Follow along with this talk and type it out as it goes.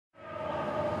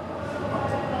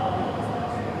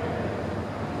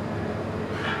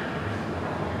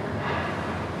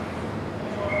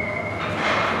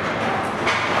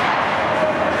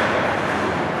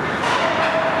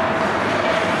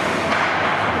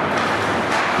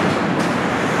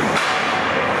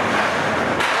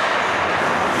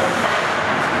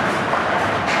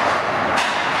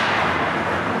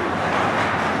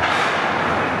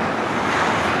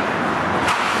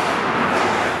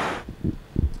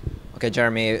Okay,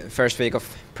 Jeremy, first week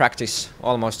of practice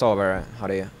almost over. How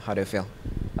do you feel?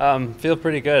 Feel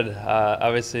pretty good.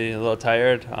 Obviously a little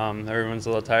tired. Everyone's a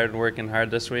little tired working hard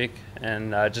this week,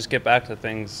 and just get back to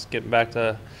things, get back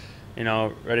to,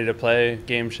 ready to play,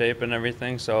 game shape and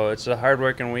everything. So it's a hard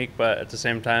working week, but at the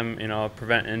same time,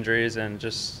 prevent injuries and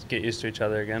just get used to each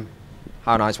other again.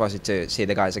 How nice was it to see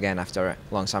the guys again after a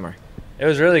long summer? It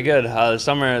was really good. The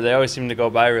summer, they always seem to go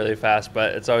by really fast,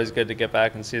 but it's always good to get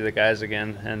back and see the guys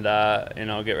again and,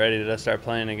 get ready to start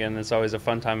playing again. It's always a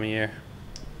fun time of year.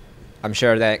 I'm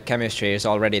sure the chemistry is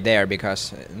already there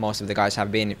because most of the guys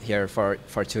have been here for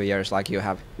 2 years like you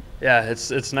have. Yeah,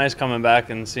 it's nice coming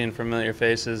back and seeing familiar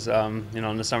faces.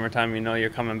 In the summertime, you're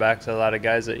coming back to a lot of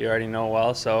guys that you already know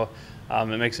well, so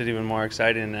it makes it even more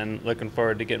exciting and looking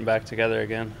forward to getting back together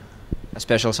again. A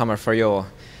special summer for you.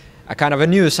 A kind of a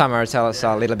new summer. Tell us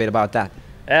a little bit about that.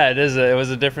 Yeah, it is. It was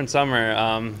a different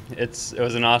summer. It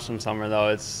was an awesome summer, though.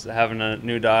 It's having a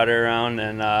new daughter around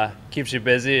and keeps you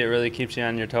busy. It really keeps you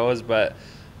on your toes, but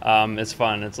it's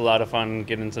fun. It's a lot of fun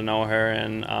getting to know her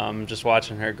and just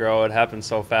watching her grow. It happened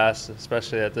so fast,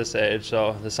 especially at this age.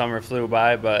 So the summer flew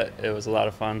by, but it was a lot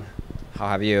of fun. How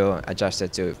have you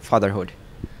adjusted to fatherhood?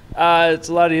 It's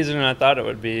a lot easier than I thought it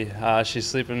would be. She's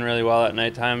sleeping really well at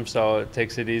nighttime, so it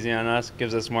takes it easy on us,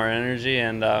 gives us more energy,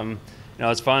 and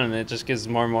it's fun, and it just gives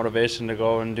more motivation to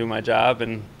go and do my job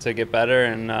and to get better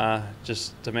and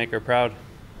just to make her proud.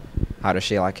 How does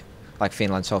she like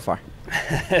Finland so far?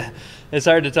 It's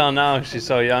hard to tell now. She's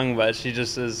so young, but she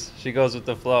just is. She goes with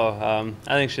the flow.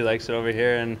 I think she likes it over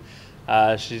here,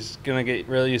 and she's gonna get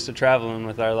really used to traveling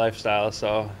with our lifestyle.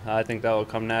 So I think that will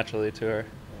come naturally to her.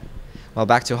 Well,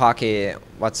 back to hockey.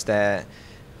 What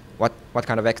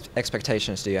kind of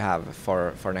expectations do you have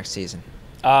for next season?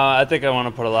 I think I want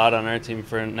to put a lot on our team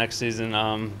for next season.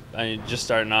 Just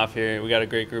starting off here, we got a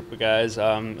great group of guys.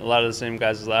 A lot of the same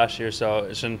guys as last year, so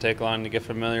it shouldn't take long to get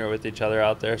familiar with each other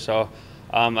out there. So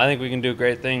I think we can do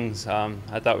great things.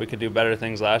 I thought we could do better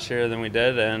things last year than we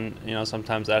did, and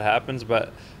sometimes that happens.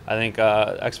 But I think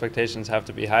expectations have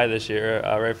to be high this year,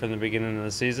 right from the beginning of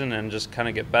the season, and just kind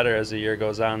of get better as the year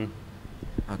goes on.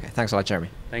 Okay, thanks a lot, Jeremy.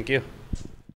 Thank you.